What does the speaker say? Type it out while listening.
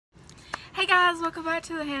Hey guys, welcome back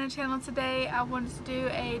to the Hannah channel. Today I wanted to do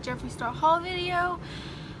a Jeffree Star haul video.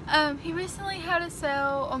 He recently had a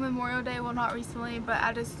sale on Memorial Day. Well, not recently, but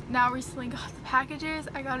I just now recently got the packages.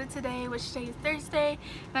 I got it today, which today is Thursday,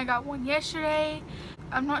 and I got one yesterday.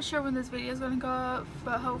 I'm not sure when this video is going to go up,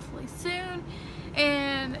 but hopefully soon.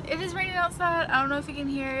 And it is raining outside. I don't know if you can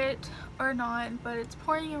hear it or not, but it's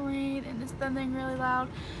pouring rain and it's thundering really loud.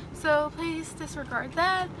 So please disregard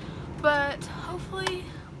that. But hopefully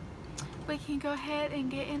we can go ahead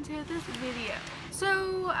and get into this video.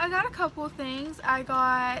 So I got a couple of things. I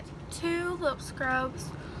got 2 lip scrubs,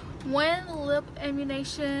 1 lip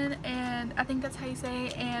ammunition, and I think that's how you say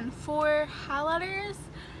it, and 4 highlighters,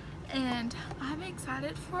 and I'm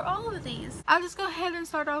excited for all of these. I'll just go ahead and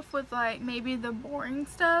start off with like maybe the boring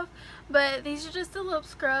stuff, but these are just the lip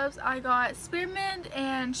scrubs. I got spearmint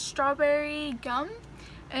and strawberry gum,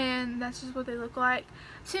 and that's just what they look like.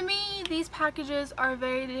 To me, these packages are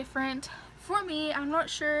very different. For me, I'm not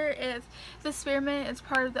sure if the spearmint is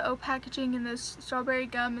part of the old packaging and the strawberry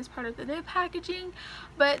gum is part of the new packaging,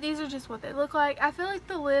 but these are just what they look like. I feel like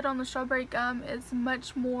the lid on the strawberry gum is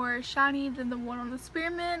much more shiny than the one on the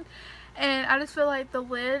spearmint, and I just feel like the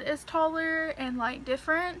lid is taller and like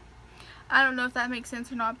different. I don't know if that makes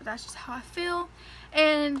sense or not, but that's just how I feel.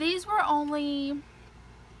 And these were only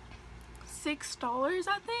 $6,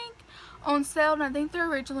 I think, on sale, and I think they're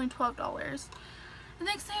originally $12. The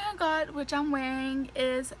next thing I got, which I'm wearing,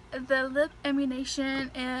 is the lip ammunition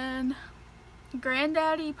in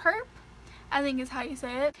Granddaddy Perp, I think is how you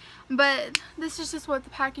say it. But this is just what the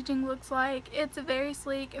packaging looks like. It's very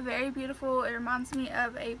sleek, very beautiful. It reminds me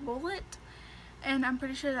of a bullet, and I'm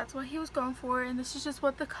pretty sure that's what he was going for. And this is just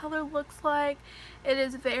what the color looks like. It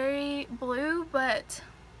is very blue, but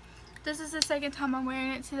this is the second time I'm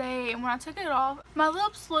wearing it today, and when I took it off, my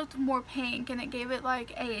lips looked more pink, and it gave it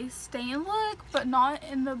like a stain look, but not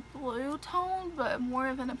in the blue tone, but more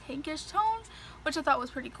of in a pinkish tone, which I thought was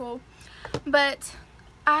pretty cool. But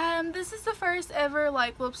this is the first ever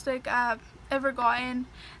like lipstick I've ever gotten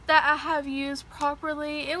that I have used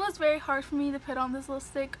properly. It was very hard for me to put on this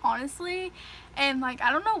lipstick, honestly, and like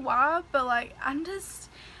I don't know why, but like I'm just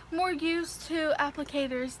more used to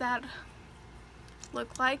applicators that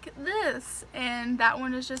look like this, and that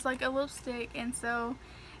one is just like a lipstick, and so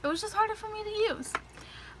it was just harder for me to use.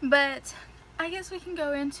 But I guess we can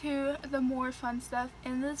go into the more fun stuff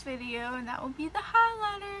in this video, and that will be the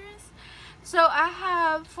highlighters. So I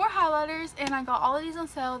have 4 highlighters, and I got all of these on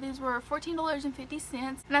sale. These were $14.50,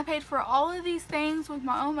 and I paid for all of these things with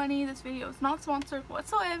my own money. This video is not sponsored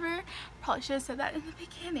whatsoever. Probably should have said that in the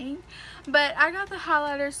beginning. But I got the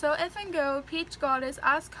highlighters, so F and Go, Peach Goddess,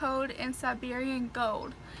 Ice Cold, and Siberian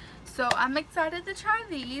Gold. So I'm excited to try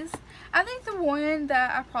these. I think the one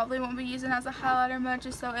that I probably won't be using as a highlighter much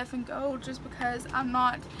is So F and Gold, just because I'm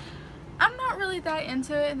not really that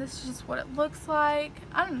into it, and this is just what it looks like.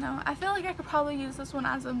 I don't know. I feel like I could probably use this one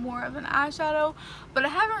as a more of an eyeshadow, but I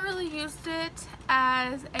haven't really used it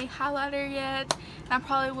as a highlighter yet, and I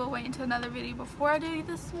probably will wait until another video before I do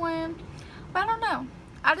this one. But I don't know.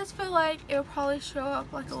 I just feel like it will probably show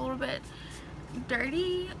up like a little bit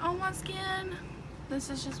dirty on my skin. This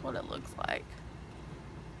is just what it looks like.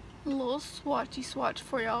 A little swatchy swatch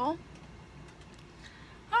for y'all.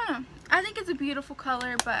 I don't know. I think it's a beautiful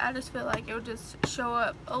color, but I just feel like it would just show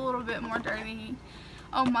up a little bit more dirty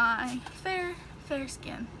on my fair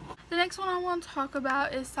skin. The next one I want to talk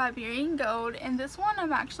about is Siberian Gold, and this one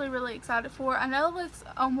I'm actually really excited for. I know it looks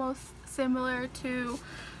almost similar to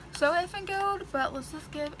So F and Gold, but let's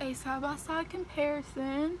just give a side-by-side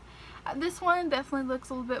comparison. This one definitely looks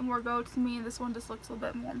a little bit more gold to me, and this one just looks a little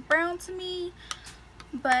bit more brown to me.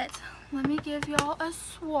 But let me give y'all a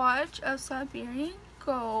swatch of Siberian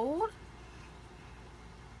Gold,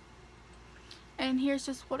 and here's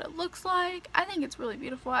just what it looks like. I think it's really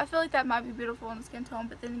beautiful. I feel like that might be beautiful on the skin tone,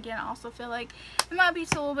 but then again I also feel like it might be a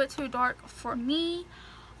little bit too dark for me,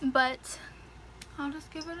 but I'll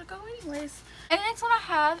just give it a go anyways. And the next one I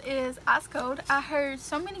have is Ice Cold. I heard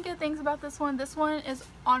so many good things about this one. This one is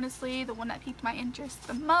honestly the one that piqued my interest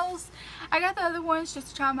the most. I got the other ones just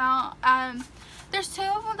to try them out. There's 2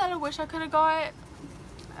 of them that I wish I could have got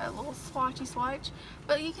a little swatchy swatch,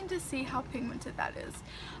 but you can just see how pigmented that is.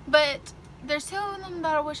 But there's 2 of them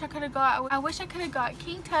that I wish I could have got. I wish I could have got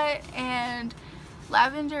King Tut and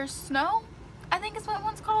Lavender Snow, I think is what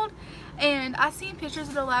one's called. And I seen pictures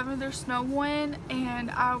of the Lavender Snow one, and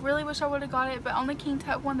I really wish I would have got it, but on the King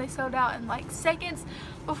Tut one they sold out in like seconds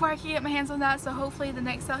before I could get my hands on that, so hopefully the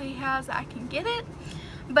next sale he has I can get it.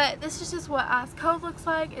 But this is just what Ice Cold looks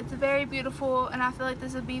like. It's very beautiful, and I feel like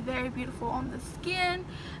this would be very beautiful on the skin.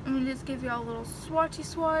 I'm going to just give y'all a little swatchy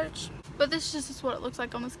swatch. but this just is what it looks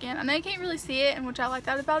like on the skin. I know you can't really see it, and which I like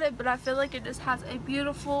that about it, but I feel like it just has a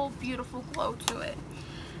beautiful, beautiful glow to it.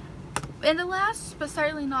 And the last, but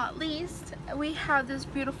certainly not least, we have this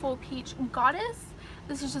beautiful peach goddess.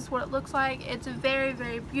 This is just what it looks like. It's very,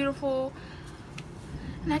 very beautiful.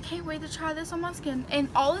 And I can't wait to try this on my skin. And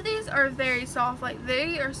all of these are very soft. Like,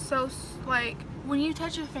 they are so, like, when you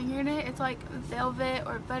touch your finger in it, it's like velvet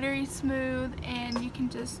or buttery smooth. And you can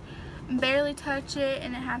just barely touch it.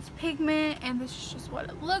 And it has pigment. And this is just what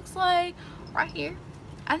it looks like right here.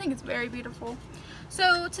 I think it's very beautiful.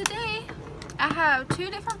 So today, I have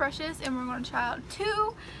 2 different brushes. And we're going to try out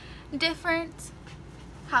 2 different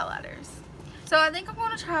highlighters. So I think I'm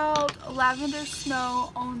going to try out Lavender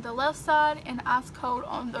Snow on the left side and Ice Cold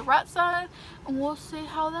on the right side, and we'll see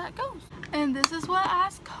how that goes. And this is what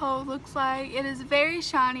Ice Cold looks like. It is very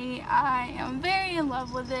shiny. I am very in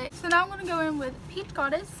love with it. So now I'm going to go in with Peach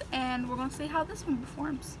Goddess, and we're going to see how this one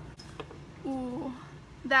performs. Ooh,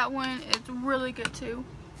 that one is really good too.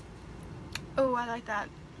 Oh, I like that.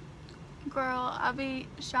 Girl, I'll be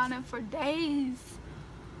shining for days.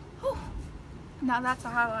 Whew. Now that's a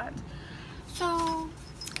highlight. So,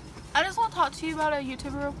 I just want to talk to you about a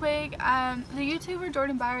YouTuber real quick. The YouTuber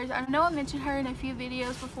Jordan Byers, I know I mentioned her in a few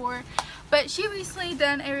videos before, but she recently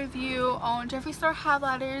done a review on Jeffree Star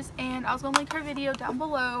highlighters, and I was going to link her video down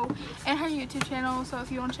below and her YouTube channel, so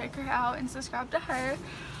if you want to check her out and subscribe to her.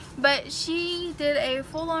 But she did a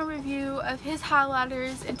full-on review of his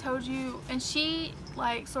highlighters and told you, and she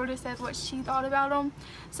like sort of said what she thought about them.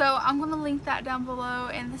 So I'm going to link that down below,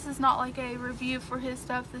 and this is not like a review for his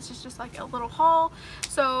stuff. This is just like a little haul,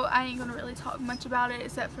 so I ain't going to really talk much about it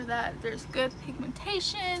except for that there's good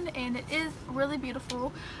pigmentation and it is really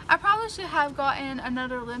beautiful. I probably should have gotten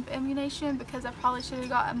another lip emulation because I probably should have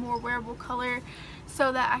got a more wearable color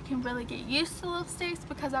so that I can really get used to lipsticks,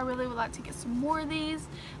 because I really would like to get some more of these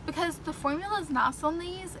because the formula is nice on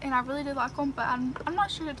these and I really do like them, but I'm not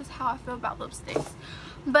sure just how I feel about lipsticks.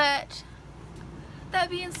 But that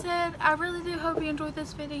being said, I really do hope you enjoyed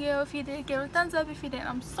this video. If you did, give it a thumbs up. If you didn't,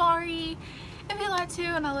 I'm sorry. If you like to,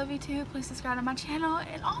 and I love you too, please subscribe to my channel,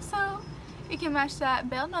 and also you can match that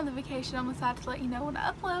bell notification on the side to let you know when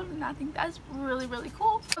I upload, and I think that's really, really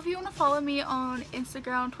cool. If you want to follow me on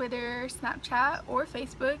Instagram, Twitter, Snapchat, or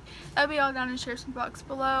Facebook, that'll be all down in the description box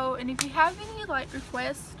below. And if you have any like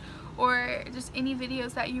requests or just any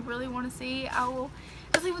videos that you really want to see, I will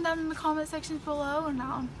just leave them down in the comment section below, and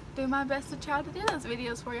I'll do my best to try to do those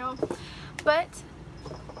videos for y'all. But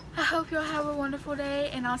I hope y'all have a wonderful day,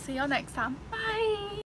 and I'll see y'all next time. Bye!